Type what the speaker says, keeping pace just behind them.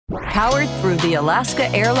Powered through the Alaska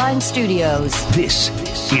Airlines Studios. This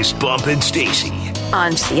is Bump and Stacy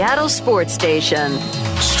on Seattle Sports Station.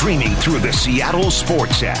 Streaming through the Seattle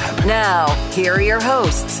Sports app. Now, here are your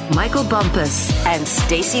hosts, Michael Bumpus and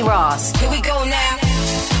Stacy Ross. Here we go now.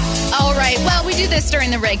 All right. Well, we do this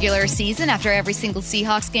during the regular season after every single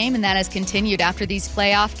Seahawks game, and that has continued after these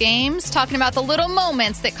playoff games, talking about the little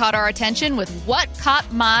moments that caught our attention with What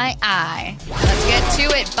Caught My Eye. Let's get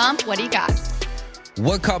to it. Bump, what do you got?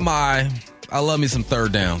 What caught my eye? I love me some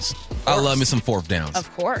third downs. I love me some fourth downs.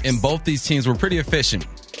 Of course. And both these teams were pretty efficient.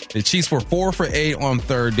 The Chiefs were 4 for 8 on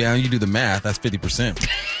third down. You do the math. That's 50%.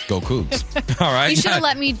 Go Cougs. All right. You should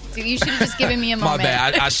have you should have just given me a moment. My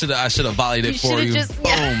bad. I should have volleyed it for you.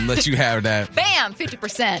 Boom. Let you have that. Bam.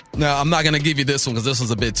 50%. No, I'm not going to give you this one because this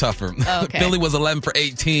was a bit tougher. Okay. Philly was 11 for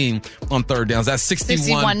 18 on third downs. That's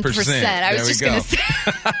 61%. I was just going to say.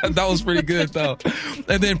 That was pretty good, though.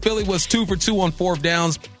 And then Philly was 2 for 2 on fourth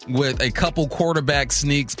downs with a couple quarterback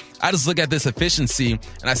sneaks. I just look at this efficiency,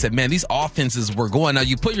 and I said, man, these offenses were going. Now,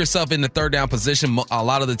 you put yourself in the third down position a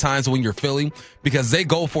lot of the times when you're Philly because they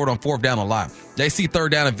go for it on fourth down a lot. They see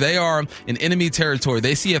third down. If they are in enemy territory,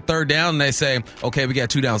 they see a third down, and they say, okay, we got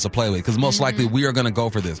 2 downs to play with because most likely we are going to go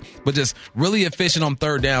for this. But just really efficient on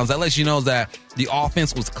third downs. That lets you know that the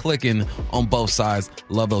offense was clicking on both sides.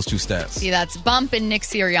 Love those 2 stats. See, that's Bump and Nick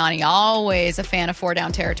Sirianni. Always a fan of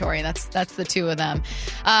 4-down territory. That's the 2 of them.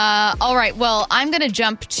 All right. Well, I'm going to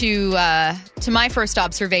jump to my first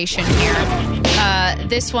observation here.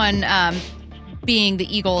 This one being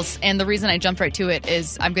the Eagles, and the reason I jumped right to it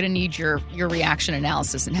is I'm going to need your reaction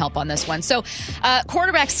analysis and help on this one. So,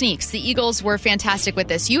 quarterback sneaks. The Eagles were fantastic with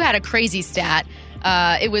this. You had a crazy stat.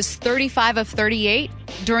 It was 35 of 38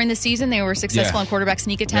 during the season. They were successful in quarterback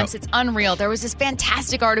sneak attempts. Yep. It's unreal. There was this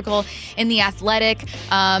fantastic article in The Athletic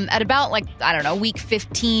at about, week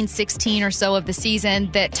 15, 16 or so of the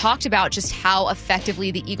season that talked about just how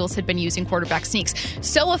effectively the Eagles had been using quarterback sneaks.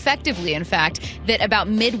 So effectively, in fact, that about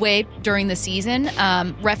midway during the season,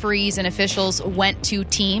 referees and officials went to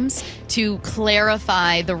teams to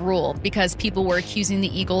clarify the rule because people were accusing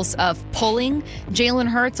the Eagles of pulling Jalen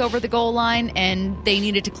Hurts over the goal line, and they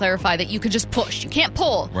needed to clarify that you can just push. You can't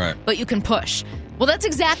pull, but you can push. Well, that's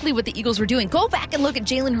exactly what the Eagles were doing. Go back and look at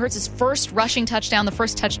Jalen Hurts' first rushing touchdown, the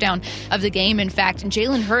first touchdown of the game, in fact. And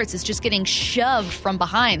Jalen Hurts is just getting shoved from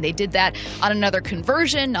behind. They did that on another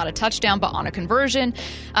conversion, not a touchdown, but on a conversion.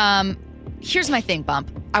 Here's my thing,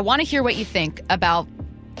 Bump. I want to hear what you think about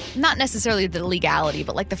not necessarily the legality,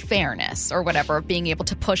 but like the fairness or whatever of being able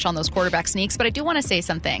to push on those quarterback sneaks. But I do want to say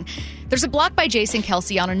something. There's a block by Jason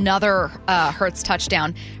Kelce on another Hurts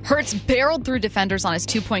touchdown. Hurts barreled through defenders on his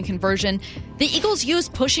 2-point conversion. The Eagles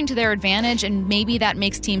used pushing to their advantage, and maybe that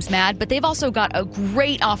makes teams mad, but they've also got a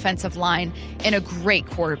great offensive line and a great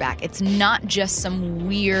quarterback. It's not just some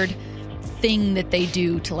weird thing that they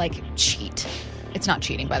do to cheat. It's not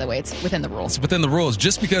cheating, by the way. It's within the rules. It's within the rules.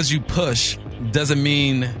 Just because you push doesn't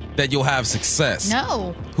mean that you'll have success.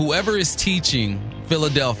 No. Whoever is teaching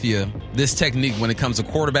Philadelphia this technique when it comes to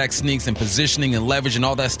quarterback sneaks and positioning and leverage and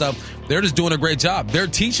all that stuff, they're just doing a great job. They're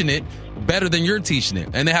teaching it better than you're teaching it.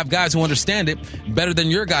 And they have guys who understand it better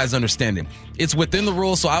than your guys understand it. It's within the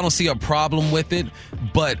rules, so I don't see a problem with it.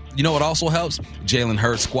 But you know what also helps? Jalen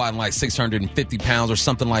Hurts squatting like 650 pounds or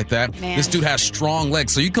something like that. Man. This dude has strong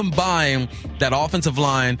legs. So you combine that offensive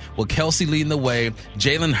line with Kelce leading the way,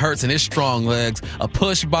 Jalen Hurts and his strong legs, a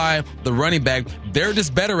push by the running back. They're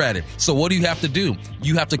just better at it. So what do you have to do?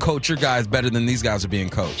 You have to coach your guys better than these guys are being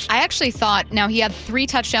coached. I actually thought, now he had 3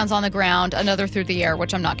 touchdowns on the ground, another through the air,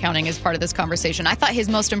 which I'm not counting as part of this conversation. I thought his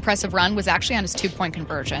most impressive run was actually on his 2-point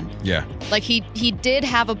conversion. Yeah. He did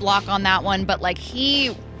have a block on that one, but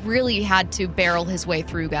he really had to barrel his way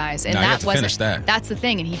through guys. And that wasn't finish that. That's the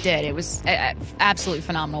thing, and he did. It was absolutely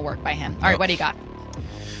phenomenal work by him. All right, what do you got?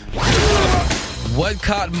 What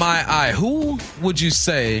caught my eye? Who would you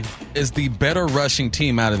say is the better rushing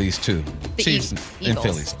team out of these two? The Chiefs Eagles. and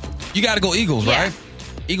Phillies. You got to go Eagles, Yeah. right?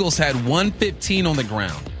 Eagles had 115 on the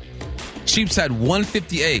ground. Chiefs had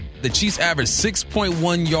 158. The Chiefs averaged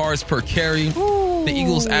 6.1 yards per carry. The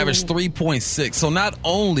Eagles averaged 3.6. So not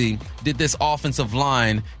only did this offensive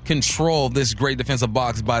line control this great defensive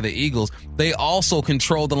box by the Eagles, they also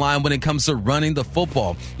controlled the line when it comes to running the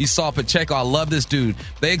football. You saw Pacheco. I love this dude.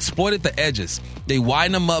 They exploited the edges. They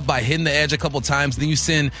widened them up by hitting the edge a couple times. Then you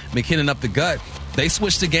send McKinnon up the gut. They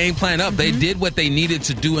switched the game plan up. They did what they needed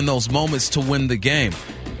to do in those moments to win the game.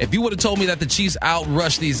 If you would have told me that the Chiefs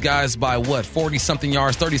outrushed these guys by, 40-something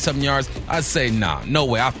yards, 30-something yards, I'd say, nah, no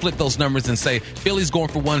way. I flip those numbers and say Philly's going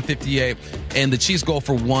for 158 and the Chiefs go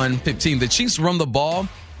for 115. The Chiefs run the ball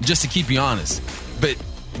just to keep you honest. But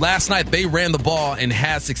Last night, they ran the ball and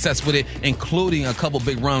had success with it, including a couple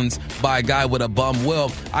big runs by a guy with a bum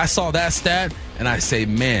wheel. I saw that stat, and I say,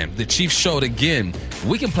 man, the Chiefs showed again,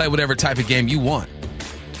 we can play whatever type of game you want.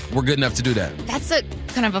 We're good enough to do that. That's a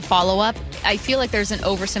kind of a follow-up. I feel like there's an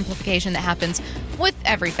oversimplification that happens with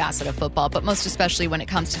every facet of football, but most especially when it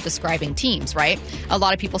comes to describing teams, right? A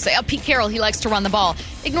lot of people say, oh, Pete Carroll, he likes to run the ball,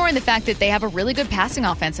 ignoring the fact that they have a really good passing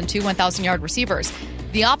offense and 2 1,000-yard receivers.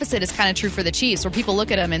 The opposite is kind of true for the Chiefs, where people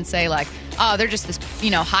look at them and say, like, oh, they're just this,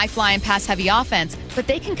 high-flying, pass-heavy offense, but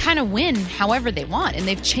they can kind of win however they want, and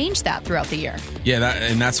they've changed that throughout the year. Yeah,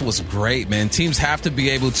 and that's what's great, man. Teams have to be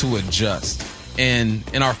able to adjust. And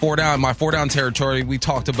in our my 4-down territory, we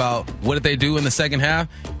talked about what did they do in the second half.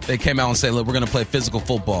 They came out and said, look, we're going to play physical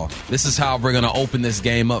football. This is how we're going to open this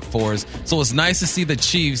game up for us. So it's nice to see the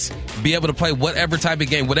Chiefs be able to play whatever type of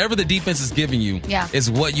game. Whatever the defense is giving you is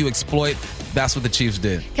what you exploit. That's what the Chiefs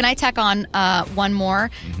did. Can I tack on one more?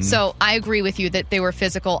 Mm-hmm. So I agree with you that they were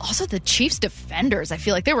physical. Also, the Chiefs defenders, I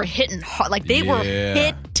feel like they were hitting hard. Like they were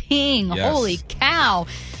hitting. Yes. Holy cow.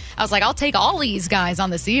 I was like, I'll take all these guys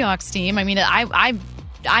on the Seahawks team. I mean,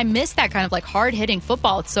 I miss that kind of like hard-hitting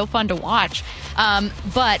football. It's so fun to watch.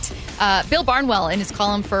 But Bill Barnwell, in his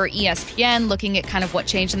column for ESPN, looking at kind of what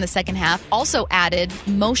changed in the second half, also added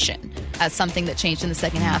motion as something that changed in the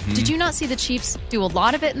second half. Did you not see the Chiefs do a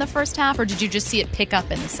lot of it in the first half, or did you just see it pick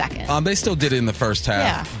up in the second? They still did it in the first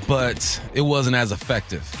half, but it wasn't as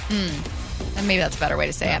effective. And maybe that's a better way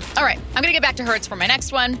to say it. All right, I'm going to get back to Hurts for my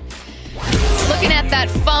next one. Looking at that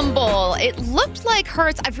fumble, it looked like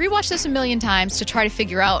Hurts. I've rewatched this a million times to try to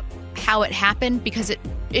figure out how it happened because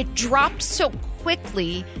it dropped so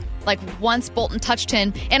quickly, like once Bolton touched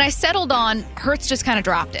him. And I settled on Hurts just kind of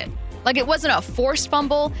dropped it. Like it wasn't a forced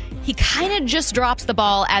fumble. He kind of just drops the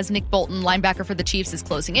ball as Nick Bolton, linebacker for the Chiefs, is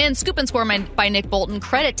closing in. Scoop and score by Nick Bolton.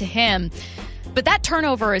 Credit to him. But that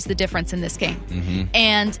turnover is the difference in this game.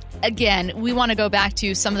 And again, we want to go back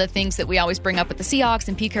to some of the things that we always bring up with the Seahawks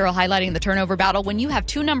and Pete Carroll highlighting the turnover battle. When you have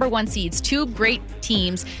 2 number 1 seeds, 2 great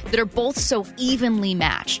teams that are both so evenly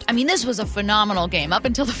matched. I mean, this was a phenomenal game up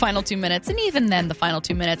until the final 2 minutes, and even then the final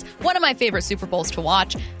 2 minutes. One of my favorite Super Bowls to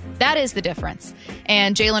watch. That is the difference.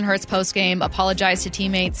 And Jalen Hurts postgame apologized to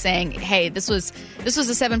teammates saying, hey, this was a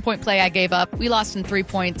 7-point play I gave up. We lost in 3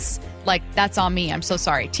 points. Like, that's on me. I'm so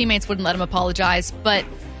sorry. Teammates wouldn't let him apologize. But,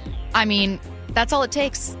 I mean, that's all it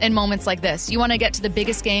takes in moments like this. You want to get to the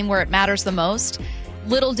biggest game where it matters the most.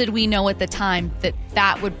 Little did we know at the time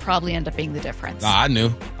that would probably end up being the difference. I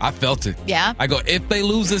knew. I felt it. Yeah? I go, if they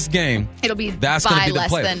lose this game, that's going to be the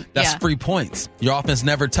play. That's 3 points. Your offense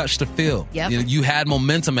never touched the field. Yep. You had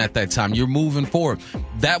momentum at that time. You're moving forward.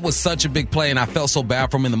 That was such a big play, and I felt so bad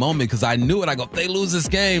for him in the moment because I knew it. I go, if they lose this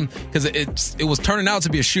game, because it was turning out to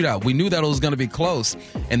be a shootout. We knew that it was going to be close,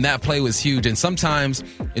 and that play was huge. And sometimes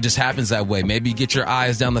it just happens that way. Maybe you get your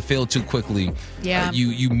eyes down the field too quickly. Yeah.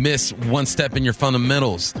 You miss one step in your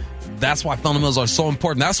fundamentals. That's why fundamentals are so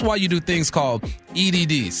important. That's why you do things called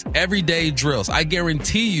EDDs, everyday drills. I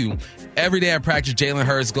guarantee you, every day at practice, Jalen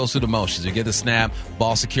Hurts goes through the motions. You get the snap,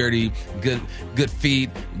 ball security, good feet,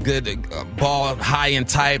 good ball high and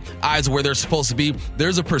tight, eyes where they're supposed to be.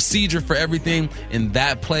 There's a procedure for everything, and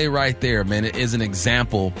that play right there, man, it is an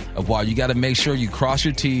example of why you got to make sure you cross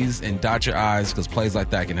your T's and dot your I's because plays like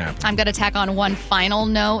that can happen. I'm going to tack on one final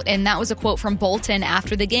note, and that was a quote from Bolton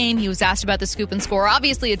after the game. He was asked about the scoop and score.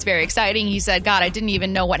 Obviously, it's very exciting. He said, God, I didn't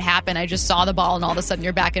even know what happened. I just saw the ball, and all of a sudden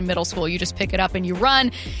you're back in middle school. You just pick it up and you run.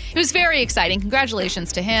 It was very exciting.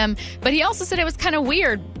 Congratulations to him. But he also said it was kind of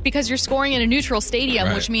weird because you're scoring in a neutral stadium,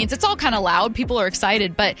 right, which means it's all kind of loud. People are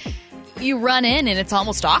excited, but you run in and it's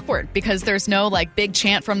almost awkward because there's no like big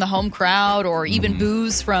chant from the home crowd or even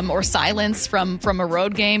boos or silence from a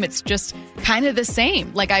road game. It's just kind of the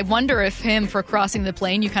same. Like, I wonder if him for crossing the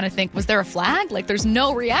plane, you kind of think, was there a flag? Like, there's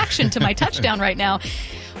no reaction to my touchdown right now,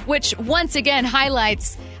 which once again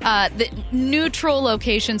highlights the neutral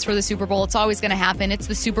locations for the Super Bowl. It's always going to happen. It's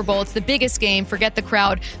the Super Bowl. It's the biggest game. Forget the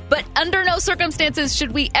crowd. But under no circumstances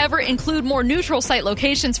should we ever include more neutral site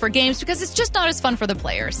locations for games because it's just not as fun for the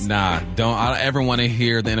players. Nah, I don't ever want to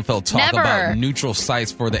hear the NFL talk about neutral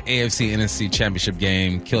sites for the AFC NFC Championship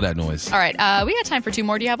game. Kill that noise. All right. We got time for 2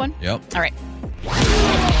 more. Do you have one? Yep. All right.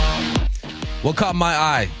 What caught my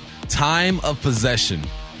eye? Time of possession.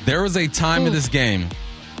 There was a time in this game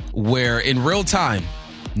where in real time,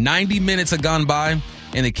 90 minutes had gone by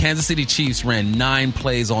and the Kansas City Chiefs ran 9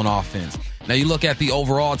 plays on offense. Now you look at the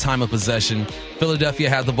overall time of possession. Philadelphia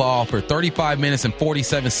had the ball for 35 minutes and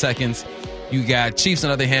 47 seconds. You got Chiefs, on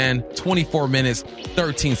the other hand, 24 minutes,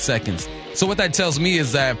 13 seconds. So what that tells me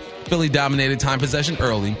is that Philly dominated time possession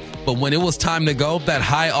early, but when it was time to go, that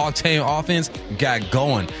high-octane offense got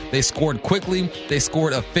going. They scored quickly. They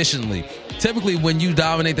scored efficiently. Typically, when you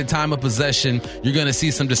dominate the time of possession, you're going to see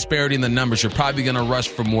some disparity in the numbers. You're probably going to rush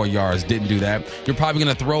for more yards. Didn't do that. You're probably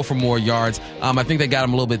going to throw for more yards. I think they got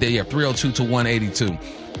him a little bit there. Yeah, 302 to 182.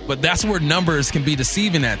 But that's where numbers can be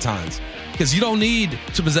deceiving at times. Because you don't need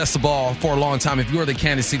to possess the ball for a long time if you're the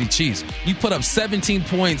Kansas City Chiefs. You put up 17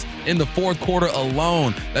 points in the fourth quarter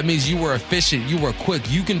alone. That means you were efficient. You were quick.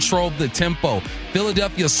 You controlled the tempo.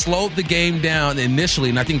 Philadelphia slowed the game down initially,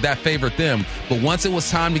 and I think that favored them. But once it was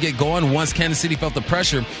time to get going, once Kansas City felt the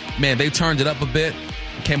pressure, man, they turned it up a bit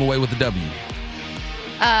and came away with the W.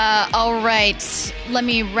 All right, let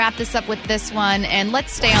me wrap this up with this one, and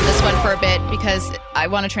let's stay on this one for a bit because I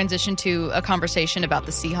want to transition to a conversation about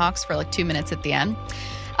the Seahawks for like 2 minutes at the end.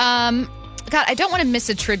 God, I don't want to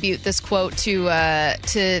misattribute this quote to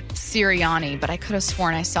Sirianni, but I could have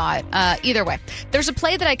sworn I saw it. Either way, there's a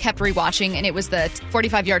play that I kept rewatching, and it was the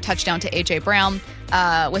 45-yard touchdown to A.J. Brown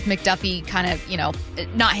with McDuffie kind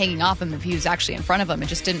of, not hanging off him if he was actually in front of him and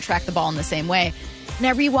just didn't track the ball in the same way. And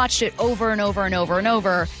I rewatched it over and over and over and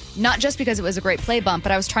over, not just because it was a great play bump,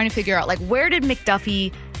 but I was trying to figure out, like, where did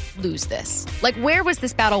McDuffie lose this? Like, where was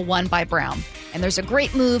this battle won by Brown? And there's a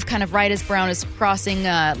great move kind of right as Brown is crossing,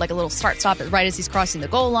 like a little start-stop, right as he's crossing the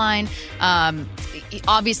goal line.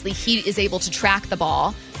 Obviously, he is able to track the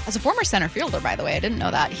ball. As a former center fielder, by the way, I didn't know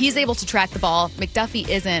that. He's able to track the ball. McDuffie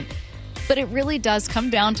isn't. But it really does come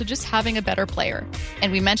down to just having a better player.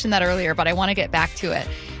 And we mentioned that earlier, but I want to get back to it.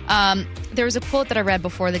 There was a quote that I read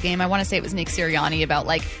before the game. I want to say it was Nick Sirianni about,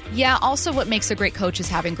 like, yeah, also what makes a great coach is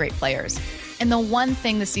having great players. And the one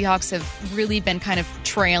thing the Seahawks have really been kind of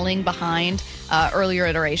trailing behind earlier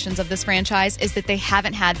iterations of this franchise is that they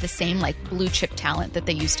haven't had the same, like, blue chip talent that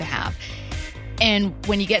they used to have. And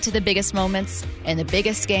when you get to the biggest moments and the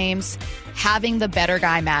biggest games, having the better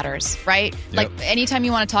guy matters, right? Yep. Like, anytime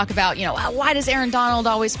you want to talk about, why does Aaron Donald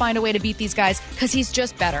always find a way to beat these guys? Because he's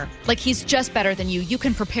just better. Like, he's just better than you. You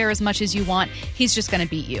can prepare as much as you want. He's just going to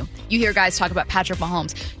beat you. You hear guys talk about Patrick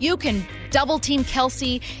Mahomes. You can double team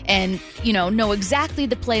Kelsey and, know exactly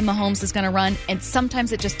the play Mahomes is going to run. And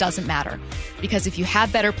sometimes it just doesn't matter. Because if you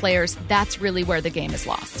have better players, that's really where the game is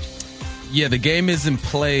lost. Yeah, the game isn't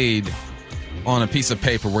played on a piece of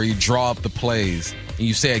paper where you draw up the plays and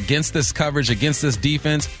you say, against this coverage, against this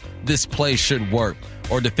defense, this play should work.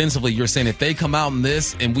 Or defensively, you're saying if they come out in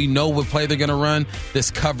this and we know what play they're going to run,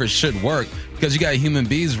 this coverage should work because you got human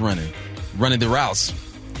beings running the routes,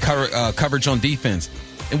 coverage on defense.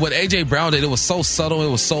 And what A.J. Brown did, it was so subtle,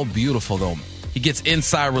 it was so beautiful, though. He gets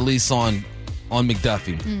inside release on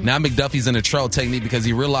McDuffie. Now McDuffie's in a trail technique because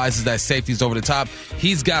he realizes that safety's over the top.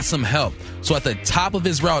 He's got some help. So at the top of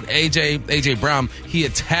his route, A.J. Brown, he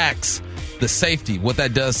attacks the safety. What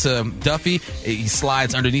that does to Duffy, he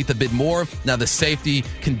slides underneath a bit more. Now the safety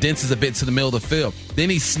condenses a bit to the middle of the field. Then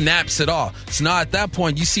he snaps it off. So now at that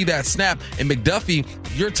point, you see that snap, and McDuffie,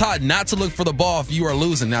 you're taught not to look for the ball if you are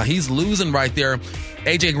losing. Now he's losing right there.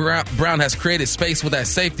 A.J. Brown has created space with that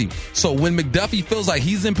safety. So when McDuffie feels like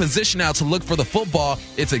he's in position now to look for the football,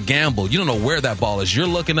 it's a gamble. You don't know where that ball is. You're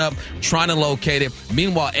looking up, trying to locate it.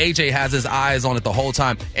 Meanwhile, A.J. has his eyes on it the whole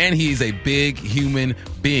time, and he's a big human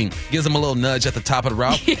being. Gives him a little nudge at the top of the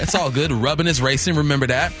route. Yeah. It's all good. Rubbing is racing. Remember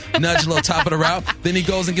that. Nudge a little top of the route. Then he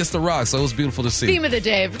goes and gets the rock. So it was beautiful to see. Theme of the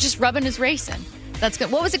day, just rubbing is racing. That's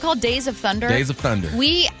good. What was it called? Days of Thunder? Days of Thunder.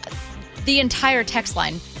 The entire text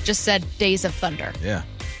line just said Days of Thunder. Yeah.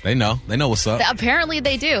 They know. They know what's up. Apparently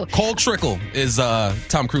they do. Cole Trickle is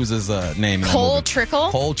Tom Cruise's name. Cole Trickle?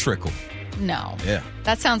 Cole Trickle. No. Yeah.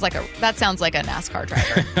 That sounds like a NASCAR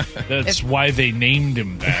driver. That's why they named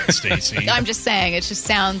him that, Stacey. I'm just saying, it just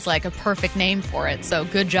sounds like a perfect name for it. So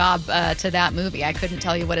good job to that movie. I couldn't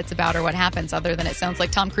tell you what it's about or what happens other than it sounds like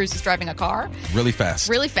Tom Cruise is driving a car. Really fast.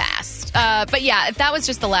 Really fast. But yeah, that was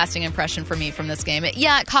just the lasting impression for me from this game. It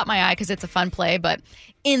caught my eye because it's a fun play. But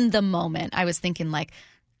in the moment, I was thinking like,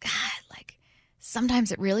 God, like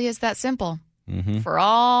sometimes it really is that simple. Mm-hmm. For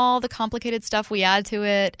all the complicated stuff we add to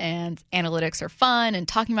it, and analytics are fun, and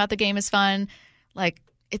talking about the game is fun. Like,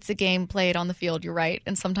 it's a game played on the field, you're right.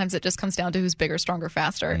 And sometimes it just comes down to who's bigger, stronger,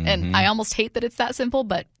 faster. Mm-hmm. And I almost hate that it's that simple,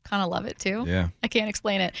 but kind of love it too. Yeah. I can't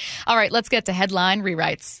explain it. All right, let's get to headline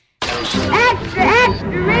rewrites. Extra, extra,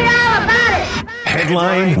 read all about it.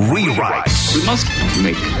 Headline rewrites. We must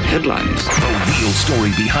make headlines. The real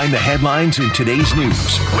story behind the headlines in today's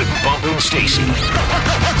news with Bump and Stacey.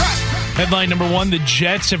 Headline number one, the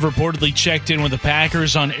Jets have reportedly checked in with the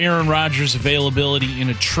Packers on Aaron Rodgers' availability in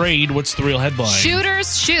a trade. What's the real headline?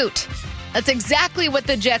 Shooters shoot. That's exactly what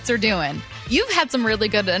the Jets are doing. You've had some really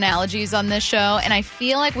good analogies on this show, and I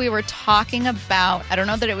feel like we were talking about, I don't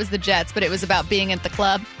know that it was the Jets, but it was about being at the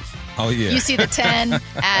club. Oh, yeah. You see the 10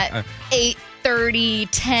 at 8:30,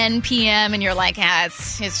 10 p.m., and you're like,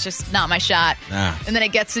 it's just not my shot. Nah. And then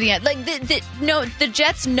it gets to the end. Like, the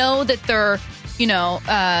Jets know that they're,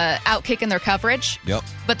 out kicking their coverage. Yep.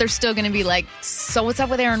 But they're still going to be like, so what's up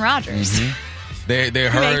with Aaron Rodgers? Mm-hmm. They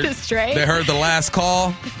heard this straight. They heard the last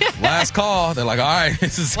call. They're like, all right,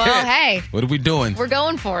 this is it. Hey. What are we doing? We're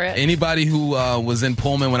going for it. Anybody who was in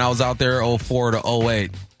Pullman when I was out there 04 to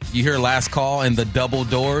 08, you hear last call and the double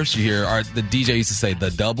doors. You hear the DJ used to say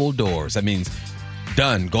the double doors. That means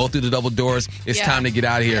done. Go through the double doors. It's time to get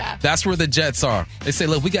out of here. Yeah. That's where the Jets are. They say,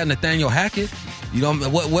 look, we got Nathaniel Hackett.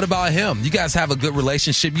 What about him? You guys have a good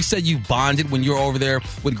relationship. You said you bonded when you were over there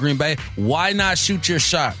with Green Bay. Why not shoot your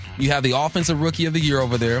shot? You have the offensive rookie of the year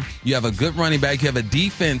over there. You have a good running back. You have a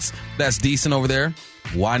defense that's decent over there.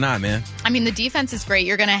 Why not, man? I mean, the defense is great.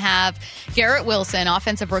 You're going to have Garrett Wilson,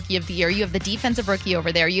 offensive rookie of the year. You have the defensive rookie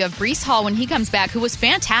over there. You have Breece Hall when he comes back, who was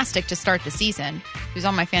fantastic to start the season. He was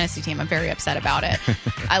on my fantasy team. I'm very upset about it.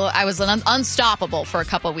 I was unstoppable for a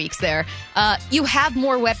couple of weeks there. You have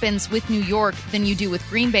more weapons with New York than you do with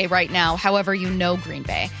Green Bay right now. However, you know Green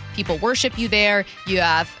Bay. People worship you there. You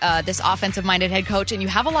have this offensive-minded head coach, and you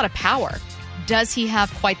have a lot of power. Does he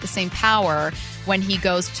have quite the same power when he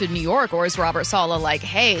goes to New York, or is Robert Saleh like,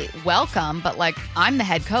 hey, welcome, but like I'm the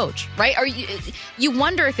head coach, right? You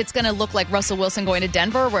wonder if it's going to look like Russell Wilson going to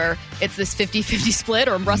Denver, where it's this 50-50 split,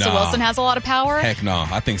 or Russell Wilson has a lot of power? Heck no.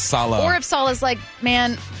 I think Saleh. Or if Saleh's like,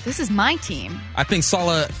 man, this is my team. I think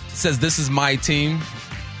Saleh says this is my team,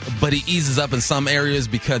 but he eases up in some areas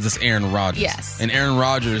because it's Aaron Rodgers. Yes. And Aaron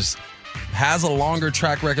Rodgers has a longer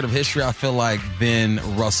track record of history, I feel like, than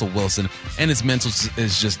Russell Wilson. And his mental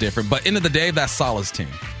is just different. But end of the day, that's Saleh's team.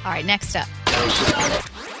 All right, next up.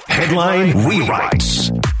 Headline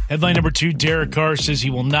rewrites. Headline number 2, Derek Carr says he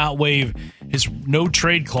will not waive his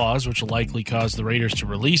no-trade clause, which will likely cause the Raiders to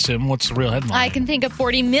release him. What's the real headline? I can think of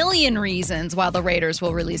 40 million reasons why the Raiders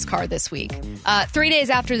will release Carr this week. 3 days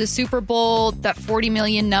after the Super Bowl, that 40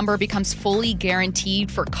 million number becomes fully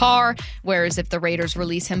guaranteed for Carr, whereas if the Raiders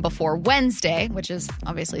release him before Wednesday, which is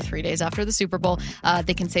obviously 3 days after the Super Bowl,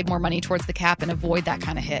 they can save more money towards the cap and avoid that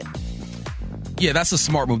kind of hit. Yeah, that's a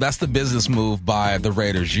smart move. That's the business move by the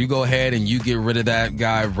Raiders. You go ahead and you get rid of that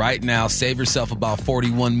guy right now. Save yourself about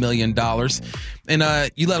 $41 million.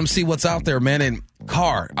 And you let him see what's out there, man. And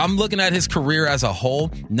Carr, I'm looking at his career as a whole.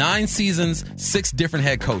 9 seasons, 6 different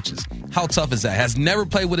head coaches. How tough is that? Has never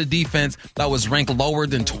played with a defense that was ranked lower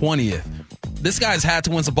than 20th. This guy's had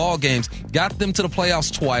to win some ball games, got them to the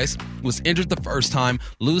playoffs twice, was injured the first time,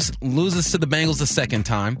 loses to the Bengals the second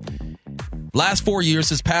time. Last 4 years,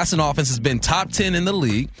 his passing offense has been top 10 in the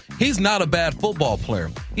league. He's not a bad football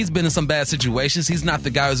player. He's been in some bad situations. He's not the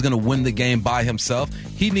guy who's going to win the game by himself.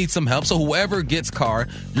 He needs some help. So whoever gets Carr,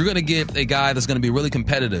 you're going to get a guy that's going to be really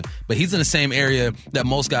competitive. But he's in the same area that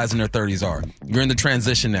most guys in their 30s are. You're in the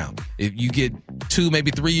transition now. If you get 2,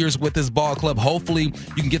 maybe 3 years with this ball club, hopefully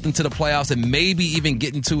you can get them to the playoffs and maybe even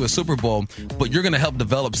get into a Super Bowl. But you're going to help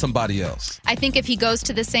develop somebody else. I think if he goes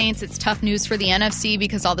to the Saints, it's tough news for the NFC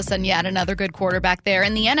because all of a sudden you add another good quarterback there.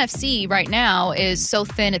 And the NFC right now is so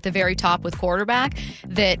thin at the very top with quarterback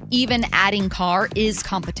that even adding Carr is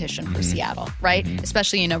competition for Seattle, right?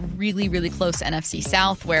 Especially in a really, really close NFC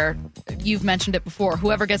South where you've mentioned it before.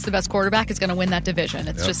 Whoever gets the best quarterback is going to win that division.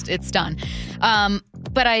 It's just, it's done.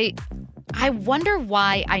 But I wonder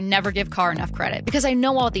why I never give Carr enough credit because I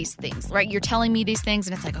know all these things, right? You're telling me these things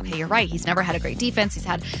and it's like, okay, you're right. He's never had a great defense. He's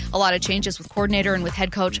had a lot of changes with coordinator and with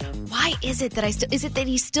head coach. Why is it that is it that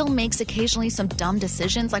he still makes occasionally some dumb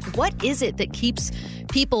decisions? Like, what is it that keeps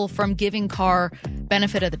people from giving Carr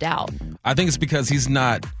benefit of the doubt? I think it's because he's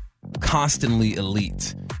not constantly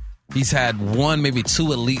elite. He's had 1, maybe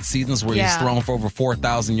 2 elite seasons where he's thrown for over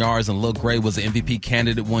 4,000 yards and Lil Gray was an MVP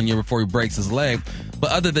candidate 1 year before he breaks his leg.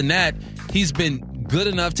 But other than that, he's been good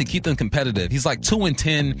enough to keep them competitive. He's like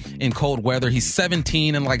 2-10 in cold weather. He's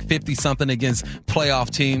 17 and like 50-something against playoff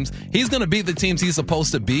teams. He's going to beat the teams he's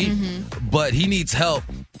supposed to beat, but he needs help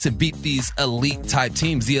to beat these elite type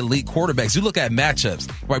teams, the elite quarterbacks. You look at matchups,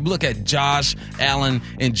 right? We look at Josh Allen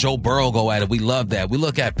and Joe Burrow go at it. We love that. We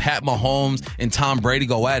look at Pat Mahomes and Tom Brady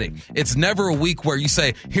go at it. It's never a week where you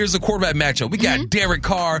say, here's a quarterback matchup. We got Derek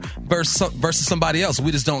Carr versus somebody else.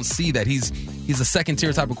 We just don't see that. He's a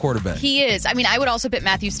second-tier type of quarterback. He is. I mean, I would also put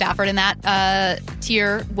Matthew Stafford in that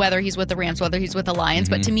tier, whether he's with the Rams, whether he's with the Lions.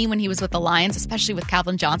 But to me, when he was with the Lions, especially with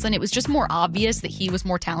Calvin Johnson, it was just more obvious that he was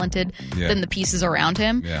more talented than the pieces around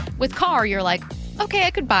him. Yeah. With Carr, you're like, okay,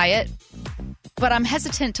 I could buy it. but I'm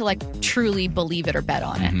hesitant to truly believe it or bet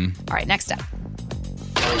on it. All right, next up.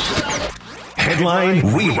 Headline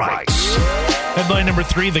rewrites. Headline number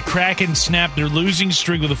 3, the Kraken snapped their losing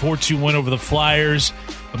streak with a 4-2 win over the Flyers.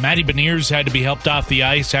 But Matty Beniers had to be helped off the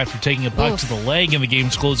ice after taking a puck to the leg in the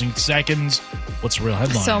game's closing seconds. What's the real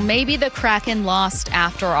headline? So maybe the Kraken lost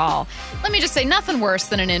after all. Let me just say, nothing worse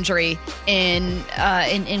than an injury in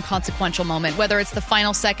inconsequential moment. Whether it's the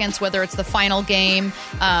final seconds, whether it's the final game,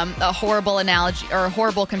 a horrible analogy or a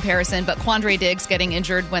horrible comparison. But Quandre Diggs getting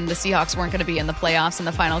injured when the Seahawks weren't going to be in the playoffs in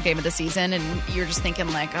the final game of the season, and you're just thinking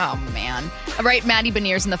oh man, right? Matty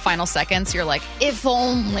Beniers in the final seconds, you're like, if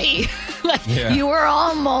only, you were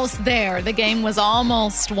almost there. The game was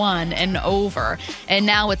almost won and over, and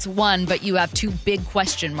now it's won, but you have 2 big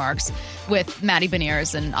question marks with Matty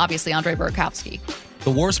Beniers and obviously Andre Burakovsky.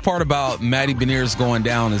 The worst part about Matty Beniers going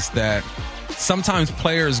down is that sometimes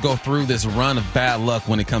players go through this run of bad luck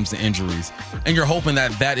when it comes to injuries, and you're hoping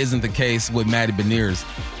that isn't the case with Matty Beniers.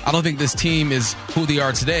 I don't think this team is who they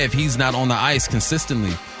are today if he's not on the ice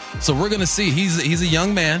consistently. So we're going to see. He's a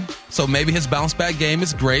young man, so maybe his bounce-back game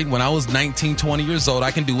is great. When I was 19, 20 years old,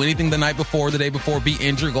 I can do anything the night before, the day before, be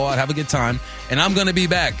injured, go out, have a good time, and I'm going to be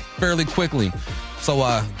back fairly quickly. So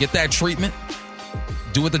get that treatment.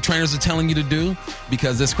 Do what the trainers are telling you to do,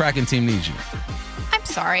 because this Kraken team needs you. I'm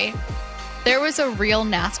sorry. There was a real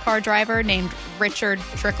NASCAR driver named Richard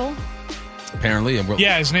Trickle. Apparently.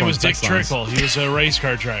 Yeah, his name was Dick Trickle. He was a race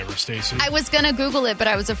car driver, Stacey. I was going to Google it, but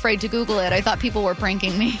I was afraid to Google it. I thought people were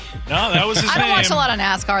pranking me. No, that was his name. I don't watch a lot of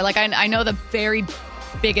NASCAR. I know the very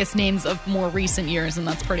biggest names of more recent years, and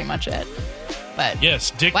that's pretty much it. But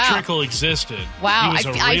yes, Dick Trickle existed. Wow, he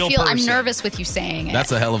was a real person. I'm nervous with you saying it.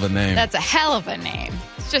 That's a hell of a name. That's a hell of a name.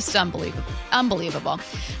 It's just unbelievable.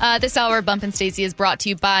 This hour of Bump and Stacey is brought to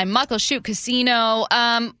you by Muckleshoot Casino.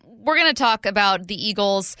 We're going to talk about the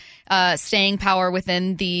Eagles' staying power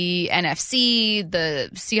within the NFC,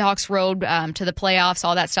 the Seahawks road to the playoffs,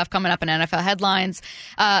 all that stuff coming up in NFL headlines.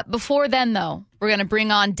 Before then, though, we're going to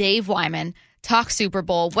bring on Dave Wyman, talk Super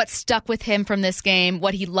Bowl, what stuck with him from this game,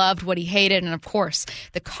 what he loved, what he hated, and, of course,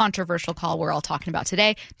 the controversial call we're all talking about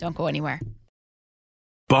today. Don't go anywhere.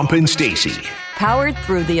 Bump and Stacey. Powered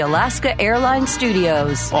through the Alaska Airlines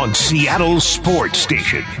Studios. On Seattle's sports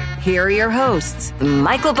station. Here are your hosts,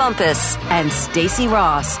 Michael Bumpus and Stacey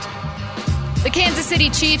Rost. The Kansas City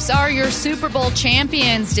Chiefs are your Super Bowl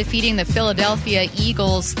champions, defeating the Philadelphia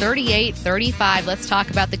Eagles 38-35. Let's talk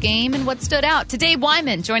about the game and what stood out. Today,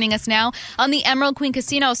 Wyman joining us now on the Emerald Queen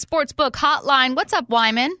Casino Sportsbook Hotline. What's up,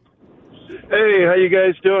 Wyman? Hey, how you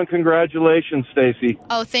guys doing? Congratulations, Stacey.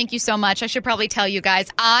 Oh, thank you so much. I should probably tell you guys,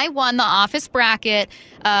 I won the office bracket.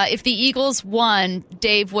 If the Eagles won,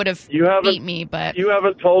 Dave would have beat me. But you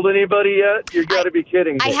haven't told anybody yet? You got to be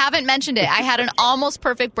kidding me. I haven't mentioned it. I had an almost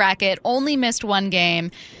perfect bracket, only missed one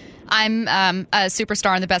game. I'm a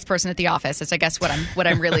superstar and the best person at the office. Is I guess what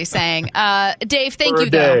I'm really saying. Dave, thank you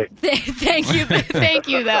though. Thank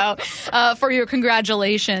you though for your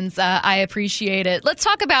congratulations. I appreciate it. Let's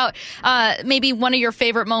talk about maybe one of your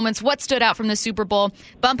favorite moments. What stood out from the Super Bowl?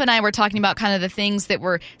 Bump and I were talking about kind of the things that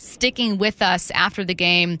were sticking with us after the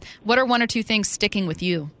game. What are 1 or 2 things sticking with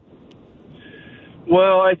you?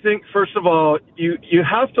 Well, I think, first of all, you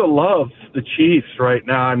have to love the Chiefs right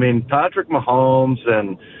now. I mean, Patrick Mahomes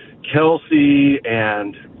and Kelsey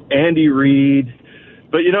and Andy Reid.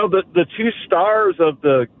 But, the 2 stars of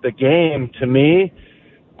the game, to me,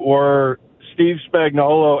 were Steve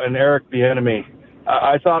Spagnuolo and Eric Bieniemy.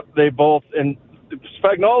 I thought they both, and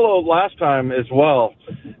Spagnuolo last time as well.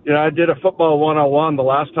 I did a football 101 the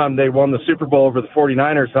last time they won the Super Bowl over the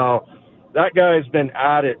 49ers, how that guy's been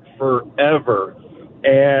at it forever.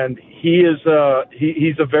 And he is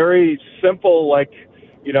he's a very simple,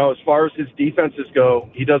 as far as his defenses go,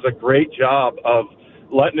 he does a great job of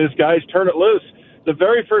letting his guys turn it loose. The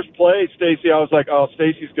very first play, Stacey, I was like, oh,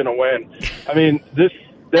 Stacey's going to win. I mean,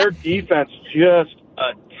 their defense just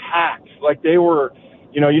attacked. Like they were,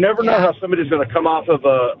 you never know how somebody's going to come off of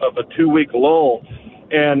a 2-week lull.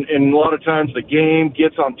 And a lot of times the game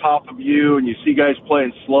gets on top of you and you see guys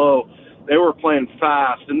playing slow. They were playing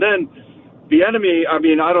fast. And then Bieniemy, I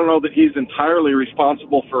mean, I don't know that he's entirely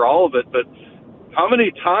responsible for all of it, but how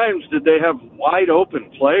many times did they have wide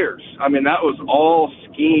open players? I mean, that was all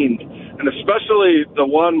schemed. And especially the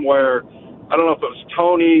one where, I don't know if it was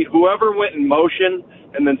Tony, whoever went in motion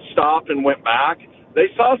and then stopped and went back, they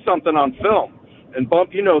saw something on film. And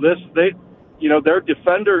Bump, this, their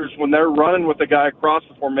defenders, when they're running with a guy across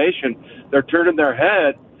the formation, they're turning their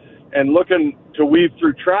head and looking to weave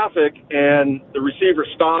through traffic, and the receiver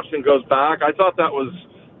stops and goes back. I thought that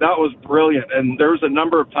was brilliant. And there was a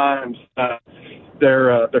number of times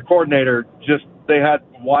their coordinator they had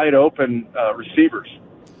wide open receivers.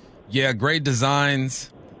 Yeah, great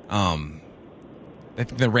designs. I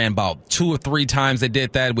think they ran about 2 or 3 times. They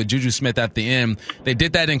did that with Juju Smith at the end. They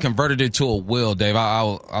did that and converted it to a wheel, Dave.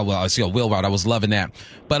 I see a wheel route. I was loving that.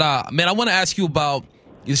 But, man, I want to ask you about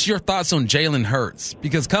your thoughts on Jalen Hurts.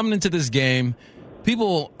 Because coming into this game,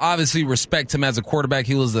 people obviously respect him as a quarterback.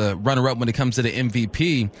 He was a runner-up when it comes to the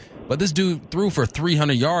MVP. But this dude threw for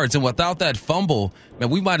 300 yards. And without that fumble, man,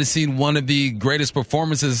 we might have seen one of the greatest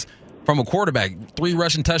performances from a quarterback. 3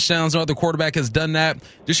 rushing touchdowns. No other quarterback has done that.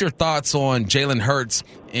 Just your thoughts on Jalen Hurts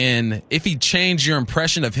and if he changed your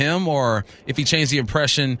impression of him or if he changed the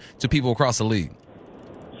impression to people across the league.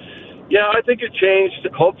 Yeah, I think it changed.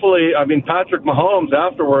 Hopefully, I mean, Patrick Mahomes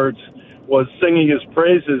afterwards was singing his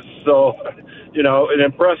praises. So, it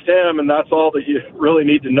impressed him, and that's all that you really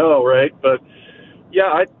need to know, right? But,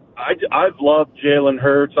 yeah, I've loved Jalen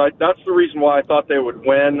Hurts. That's the reason why I thought they would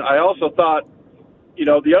win. I also thought,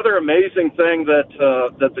 the other amazing thing that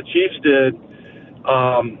the Chiefs did,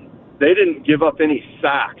 they didn't give up any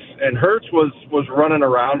sacks. And Hurts was running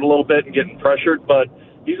around a little bit and getting pressured, but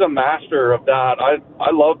he's a master of that.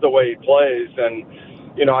 I love the way he plays, and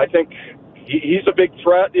I think he's a big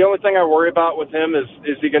threat. The only thing I worry about with him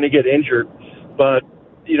is he going to get injured? But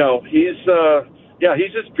he's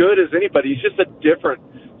as good as anybody. He's just a different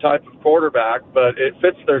type of quarterback, but it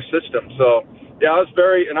fits their system. So. Yeah,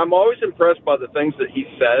 I'm always impressed by the things that he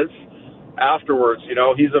says afterwards.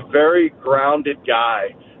 He's a very grounded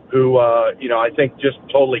guy who, I think just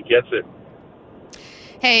totally gets it.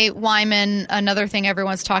 Hey, Wyman, another thing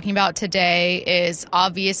everyone's talking about today is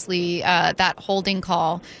obviously that holding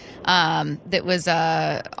call that was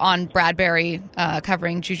on Bradbury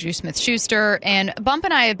covering Juju Smith-Schuster. And Bump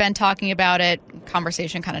and I have been talking about it,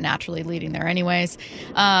 conversation kind of naturally leading there anyways.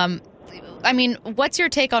 I mean, what's your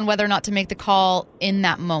take on whether or not to make the call in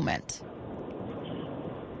that moment?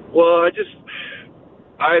 Well,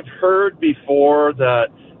 I've heard before that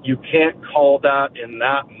you can't call that in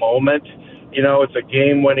that moment. It's a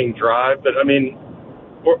game-winning drive. But, I mean,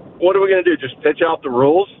 what are we going to do, just pitch out the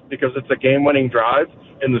rules because it's a game-winning drive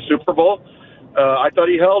in the Super Bowl? I thought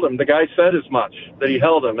he held him. The guy said as much, that he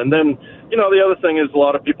held him. And then, the other thing is a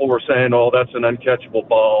lot of people were saying, oh, that's an uncatchable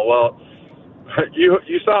ball. Well,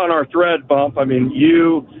 you saw in our thread, Bump, I mean,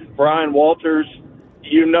 Brian Walters,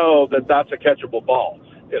 that that's a catchable ball.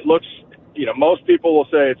 It looks, most people will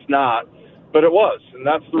say it's not, but it was. And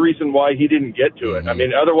that's the reason why he didn't get to it. I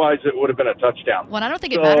mean, otherwise it would have been a touchdown. Well, I don't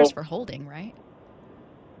think it matters for holding, right?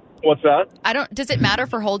 What's that? Does it matter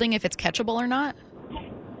for holding if it's catchable or not?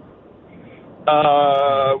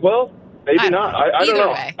 Well, maybe not. I don't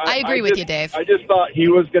know. Way. I agree with you, Dave. I just thought he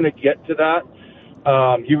was going to get to that.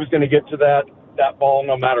 He was going to get to that ball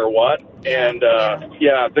no matter what. And,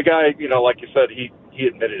 the guy, like you said, he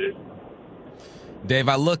admitted it. Dave,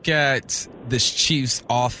 I look at this Chiefs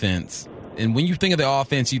offense, and when you think of the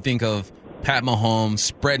offense, you think of Pat Mahomes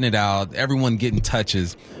spreading it out, everyone getting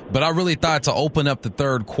touches. But I really thought to open up the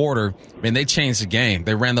third quarter, man, they changed the game.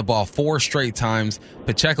 They ran the ball 4 straight times.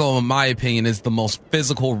 Pacheco, in my opinion, is the most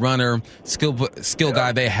physical runner, skill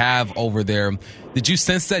guy they have over there. Did you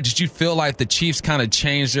sense that? Did you feel like the Chiefs kind of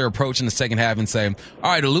changed their approach in the second half and say,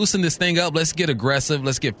 all right, to loosen this thing up, let's get aggressive,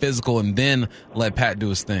 let's get physical, and then let Pat do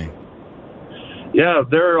his thing? Yeah,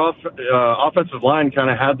 their offensive line kind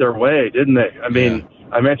of had their way, didn't they? I mean,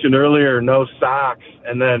 I mentioned earlier, no sacks,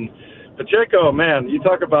 and then Pacheco, man, you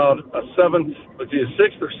talk about a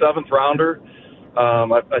 6th or 7th rounder.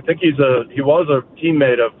 I think he was a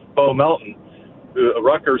teammate of Bo Melton, a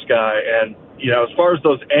Rutgers guy, and as far as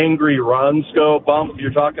those angry runs go, Bump,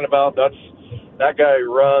 you're talking about, that guy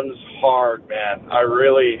runs hard, man. I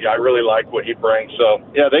really like what he brings. So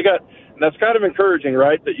yeah, and that's kind of encouraging,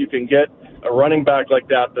 right? That you can get a running back like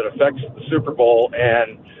that affects the Super Bowl,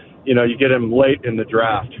 and you get him late in the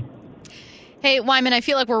draft. Hey, Wyman, I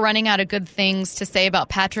feel like we're running out of good things to say about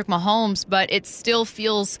Patrick Mahomes, but it still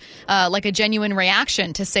feels like a genuine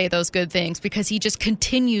reaction to say those good things because he just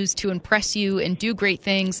continues to impress you and do great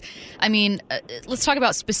things. I mean, let's talk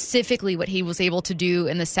about specifically what he was able to do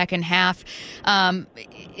in the second half.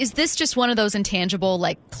 Is this just one of those intangible,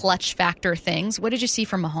 clutch factor things? What did you see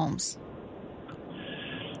from Mahomes?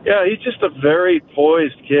 Yeah, he's just a very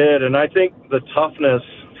poised kid, and I think the toughness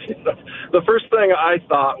 – the first thing I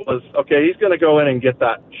thought was, okay, he's going to go in and get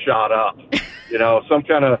that shot up, some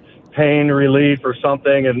kind of pain relief or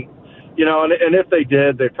something. And, and if they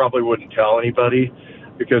did, they probably wouldn't tell anybody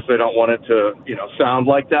because they don't want it to, sound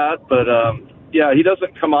like that. But, he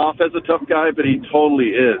doesn't come off as a tough guy, but he totally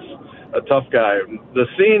is a tough guy. The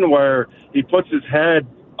scene where he puts his head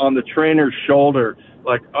on the trainer's shoulder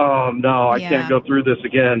like, oh no, I can't go through this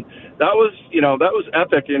again. That was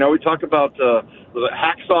epic. We talk about the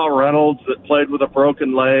Hacksaw Reynolds that played with a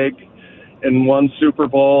broken leg and won Super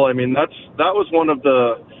Bowl. I mean, that was one of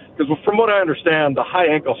because from what I understand, the high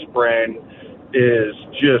ankle sprain is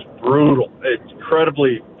just brutal. It's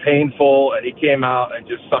incredibly painful, and he came out and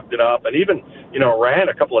just sucked it up, and even ran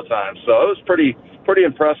a couple of times. So it was pretty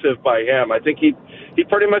impressive by him. I think he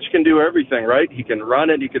pretty much can do everything, right? He can run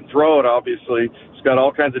it, he can throw it. Obviously, he's got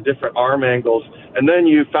all kinds of different arm angles, and then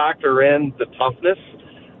you factor in the toughness.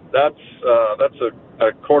 That's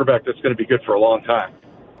a quarterback that's going to be good for a long time.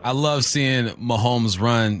 I love seeing Mahomes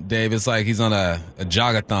run, Dave. It's like he's on a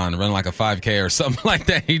jogathon, running like a 5K or something like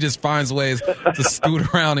that. He just finds ways to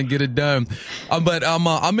scoot around and get it done. But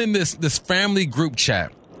I'm in this family group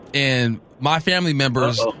chat, and my family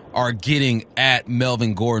members are getting at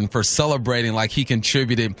Melvin Gordon for celebrating like he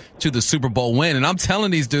contributed to the Super Bowl win. And I'm telling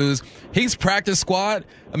these dudes, he's practice squad.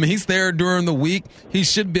 I mean, he's there during the week. He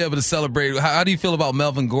should be able to celebrate. How do you feel about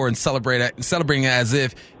Melvin Gordon celebrating as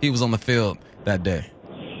if he was on the field that day?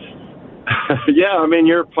 Yeah, I mean,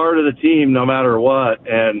 you're part of the team no matter what.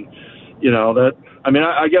 And,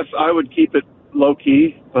 I guess I would keep it low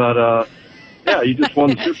key, but, yeah, you just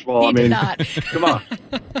won the Super Bowl. I mean, come on.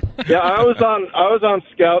 Yeah, I was on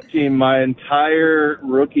scout team my entire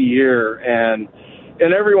rookie year, and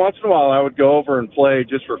every once in a while I would go over and play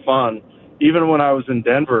just for fun, even when I was in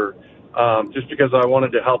Denver, just because I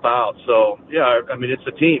wanted to help out. So, yeah, I mean, it's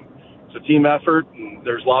a team. It's a team effort, and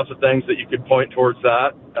there's lots of things that you could point towards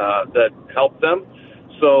that help them.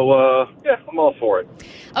 So, yeah, I'm all for it.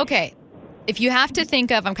 Okay. If you have to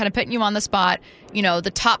think of, I'm kind of putting you on the spot,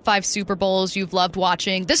 the top 5 Super Bowls you've loved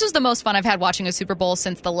watching. This was the most fun I've had watching a Super Bowl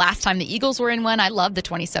since the last time the Eagles were in one. I love the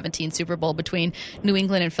 2017 Super Bowl between New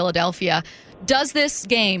England and Philadelphia. Does this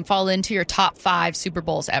game fall into your top 5 Super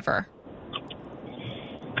Bowls ever?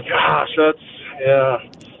 Gosh, yeah.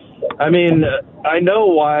 I mean, I know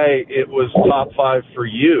why it was top 5 for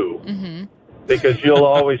you. Mm-hmm. Because you'll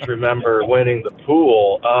always remember winning the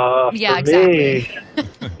pool. Yeah, for exactly.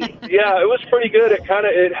 Me, yeah, it was pretty good.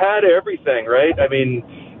 It had everything, right? I mean,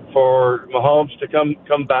 for Mahomes to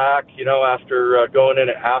come back, after going in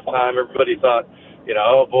at halftime, everybody thought,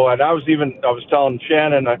 oh boy. And I was telling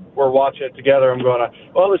Shannon, we're watching it together. I'm going,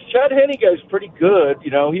 well, this Chad Henne guy's pretty good.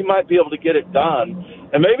 He might be able to get it done,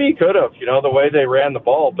 and maybe he could have. The way they ran the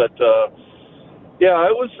ball, but. Yeah,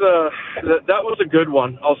 it was. That was a good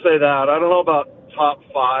one. I'll say that. I don't know about top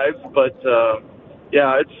 5, but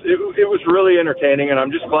yeah, it was really entertaining, and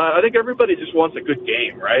I'm just glad. I think everybody just wants a good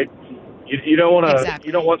game, right? You don't want to. Exactly.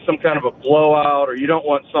 You don't want some kind of a blowout, or you don't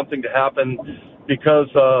want something to happen because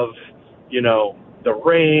of the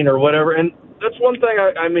rain or whatever. And that's one thing.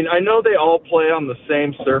 I mean, I know they all play on the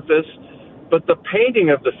same surface, but the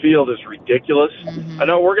painting of the field is ridiculous. Mm-hmm. I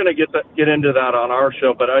know we're going to get into that on our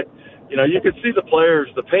show, but you could see the players,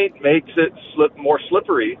 the paint makes it more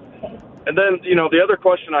slippery. And then, the other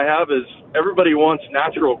question I have is everybody wants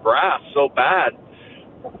natural grass so bad.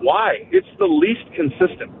 Why? It's the least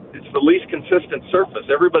consistent. It's the least consistent surface.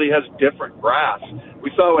 Everybody has different grass.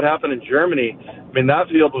 We saw what happened in Germany. I mean, that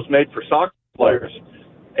field was made for soccer players,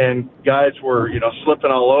 and guys were,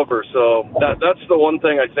 slipping all over. So that's the one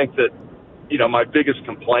thing I think that, my biggest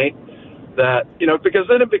complaint that, because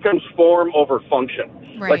then it becomes form over function.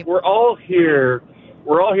 Right. Like we're all here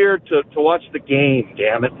to watch the game,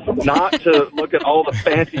 damn it, not to look at all the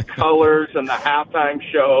fancy colors and the halftime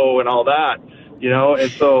show and all that,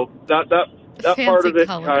 and so that part of it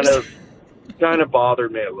kind of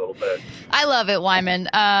bothered me a little bit. I love it, Wyman.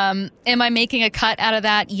 Am I making a cut out of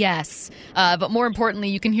that? Yes. But more importantly,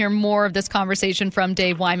 you can hear more of this conversation from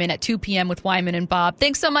Dave Wyman at 2 p.m. with Wyman and Bob.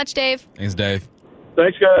 Thanks so much, Dave. Thanks, Dave.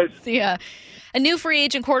 Thanks, guys. See ya. A new free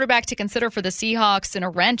agent quarterback to consider for the Seahawks, and a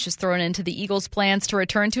wrench is thrown into the Eagles' plans to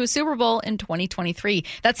return to a Super Bowl in 2023.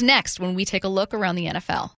 That's next when we take a look around the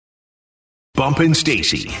NFL. Bump and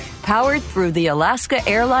Stacy. Powered through the Alaska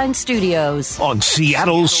Airlines Studios. On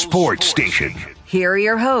Seattle's Sports Station. Here are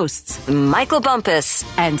your hosts, Michael Bumpus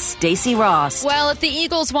and Stacy Ross. Well, if the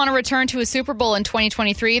Eagles want to return to a Super Bowl in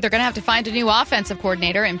 2023, they're going to have to find a new offensive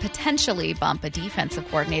coordinator and potentially bump a defensive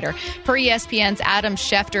coordinator. Per ESPN's Adam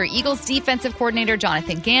Schefter, Eagles defensive coordinator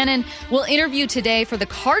Jonathan Gannon will interview today for the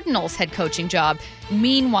Cardinals head coaching job.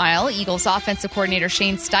 Meanwhile, Eagles offensive coordinator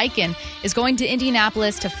Shane Steichen is going to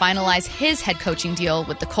Indianapolis to finalize his head coaching deal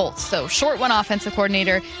with the Colts. So short one offensive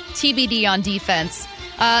coordinator, TBD on defense.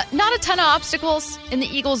 Not a ton of obstacles in the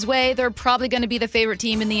Eagles' way. They're probably going to be the favorite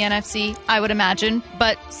team in the NFC, I would imagine,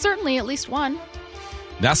 but certainly at least one.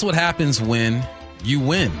 That's what happens when you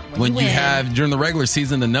win. When you win. have, during the regular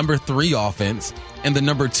season, the number 3 offense and the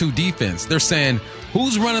number 2 defense. They're saying,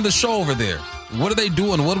 who's running the show over there? What are they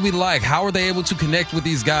doing? What do we like? How are they able to connect with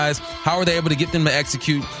these guys? How are they able to get them to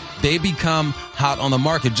execute? They become hot on the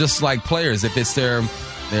market, just like players. If it's their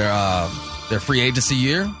free agency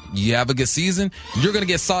year, you have a good season, you're going to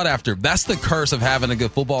get sought after. That's the curse of having a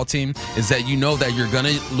good football team, is that you know that you're going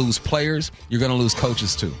to lose players, you're going to lose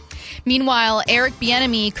coaches too. Meanwhile, Eric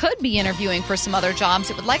Bieniemy could be interviewing for some other jobs.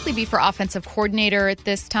 It would likely be for offensive coordinator at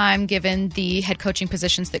this time, given the head coaching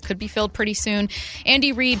positions that could be filled pretty soon.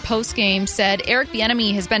 Andy Reid postgame said, Eric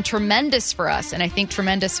Bieniemy has been tremendous for us, and I think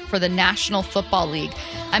tremendous for the National Football League.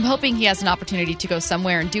 I'm hoping he has an opportunity to go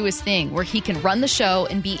somewhere and do his thing, where he can run the show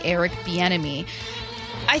and be Eric Bieniemy.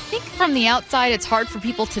 I think from the outside, it's hard for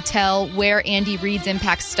people to tell where Andy Reid's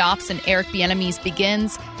impact stops and Eric Bieniemy's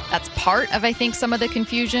begins. That's part of, I think, some of the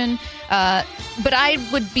confusion. But I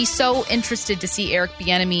would be so interested to see Eric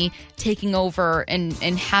Bieniemy taking over and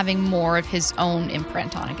having more of his own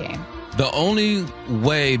imprint on a game. The only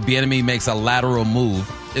way Bieniemy makes a lateral move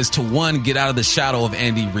is to, one, get out of the shadow of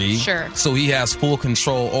Andy Reid. Sure. So he has full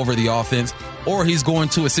control over the offense. Or he's going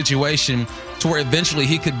to a situation to where eventually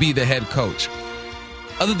he could be the head coach.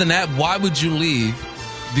 Other than that, why would you leave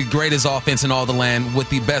the greatest offense in all the land with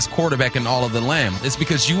the best quarterback in all of the land? It's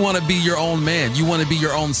because you want to be your own man. You want to be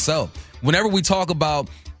your own self. Whenever we talk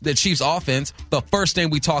about the Chiefs offense, the first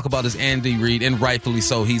thing we talk about is Andy Reid, and rightfully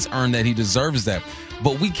so. He's earned that. He deserves that.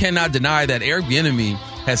 But we cannot deny that Eric Bieniemy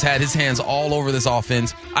has had his hands all over this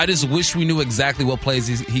offense. I just wish we knew exactly what plays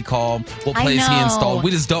he called, what plays he installed.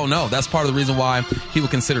 We just don't know. That's part of the reason why he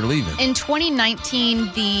would consider leaving. In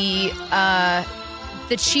 2019,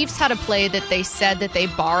 the Chiefs had a play that they said that they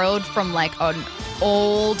borrowed from like an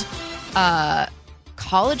old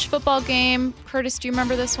college football game. Curtis, do you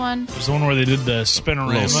remember this one? It was the one where they did the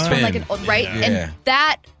spinorama. From like an old, right? Yeah. And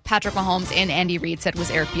that Patrick Mahomes and Andy Reid said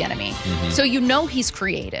was Eric Bieniemy. Mm-hmm. So you know he's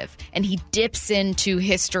creative and he dips into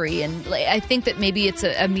history. And I think that maybe it's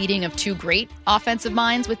a meeting of two great offensive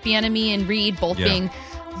minds with Bieniemy and Reid both being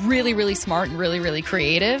really, really smart and really, really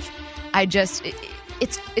creative.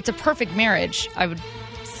 It's a perfect marriage.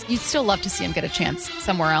 You'd still love to see him get a chance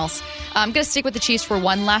somewhere else. I'm going to stick with the Chiefs for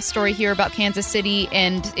one last story here about Kansas City,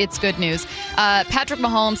 and it's good news. Patrick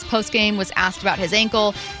Mahomes, postgame, was asked about his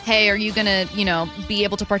ankle. Hey, are you going to, be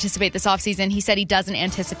able to participate this offseason? He said he doesn't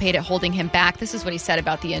anticipate it holding him back. This is what he said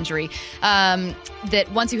about the injury.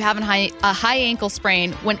 That once you have a high ankle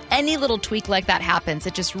sprain, when any little tweak like that happens,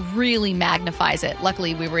 it just really magnifies it.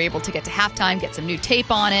 Luckily, we were able to get to halftime, get some new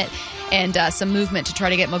tape on it, and some movement to try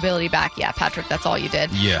to get mobility back. Yeah, Patrick, that's all you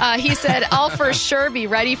did. Yeah. He said, I'll for sure be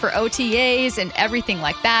ready for OTAs and everything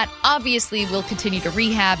like that. Obviously, we'll continue to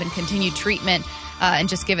rehab and continue treatment and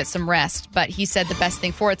just give it some rest. But he said the best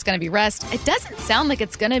thing for it's going to be rest. It doesn't sound like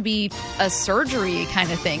it's going to be a surgery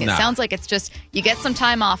kind of thing. It sounds like it's just you get some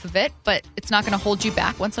time off of it, but it's not going to hold you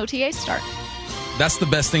back once OTAs start. That's the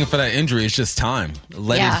best thing for that injury. It's just time.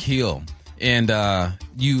 Let it heal. And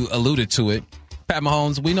you alluded to it. Pat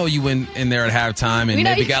Mahomes, we know you went in there at halftime and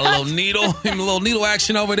maybe got a little needle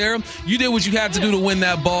action over there. You did what you had to do to win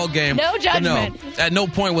that ball game. No judgment. But no, at no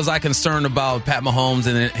point was I concerned about Pat Mahomes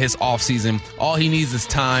and his offseason. All he needs is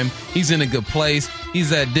time. He's in a good place.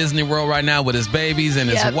 He's at Disney World right now with his babies and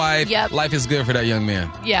his wife. Yep. Life is good for that young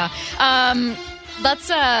man. Yeah.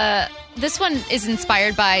 This one is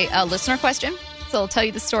inspired by a listener question. So I'll tell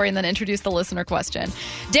you the story and then introduce the listener question.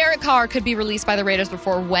 Derek Carr could be released by the Raiders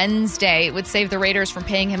before Wednesday. It would save the Raiders from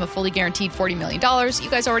paying him a fully guaranteed $40 million. You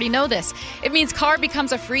guys already know this. It means Carr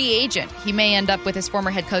becomes a free agent. He may end up with his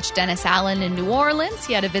former head coach Dennis Allen in New Orleans.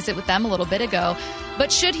 He had a visit with them a little bit ago.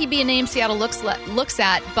 But should he be a name Seattle looks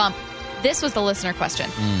at, Bump, this was the listener question.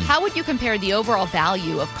 How would you compare the overall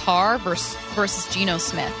value of Carr versus Geno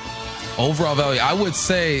Smith? Overall value, I would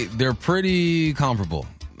say they're pretty comparable.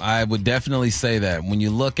 I would definitely say that. When you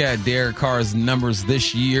look at Derek Carr's numbers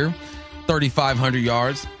this year, 3,500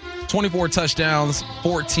 yards, 24 touchdowns,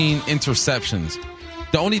 14 interceptions.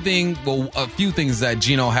 The only thing, a few things that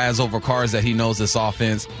Geno has over Carr is that he knows this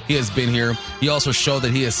offense. He has been here. He also showed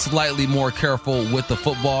that he is slightly more careful with the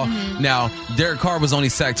football. Now, Derek Carr was only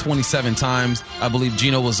sacked 27 times. I believe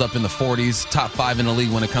Geno was up in the 40s, top 5 in the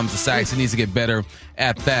league when it comes to sacks. He needs to get better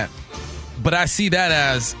at that. But I see that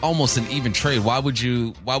as almost an even trade. Why would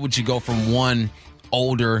you go from one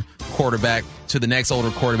older quarterback to the next older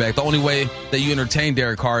quarterback? The only way that you entertain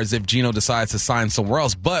Derek Carr is if Geno decides to sign somewhere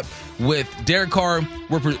else. But with Derek Carr,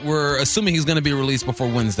 we're assuming he's going to be released before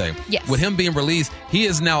Wednesday. Yes. With him being released, he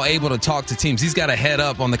is now able to talk to teams. He's got a head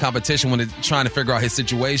up on the competition when it's trying to figure out his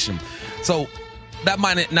situation. So that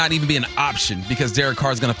might not even be an option because Derek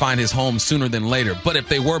Carr is going to find his home sooner than later. But if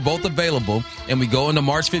they were both available and we go into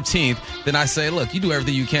March 15th, then I say, look, you do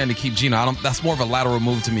everything you can to keep Geno. That's more of a lateral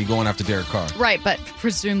move to me going after Derek Carr. Right, but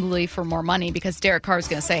presumably for more money because Derek Carr is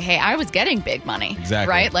going to say, hey, I was getting big money.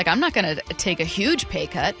 Exactly. Right? Like, I'm not going to take a huge pay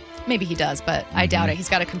cut. Maybe he does, but I doubt it. He's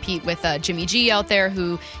got to compete with Jimmy G out there,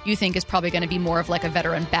 who you think is probably going to be more of like a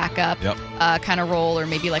veteran backup kind of role, or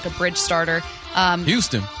maybe like a bridge starter.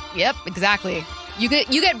 Houston. Yep, exactly. You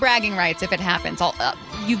get bragging rights if it happens.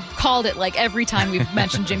 You've called it like every time we've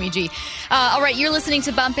mentioned Jimmy G. All right, you're listening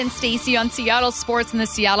to Bump and Stacey on Seattle Sports and the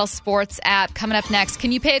Seattle Sports app. Coming up next,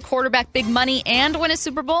 can you pay a quarterback big money and win a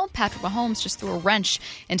Super Bowl? Patrick Mahomes just threw a wrench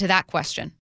into that question.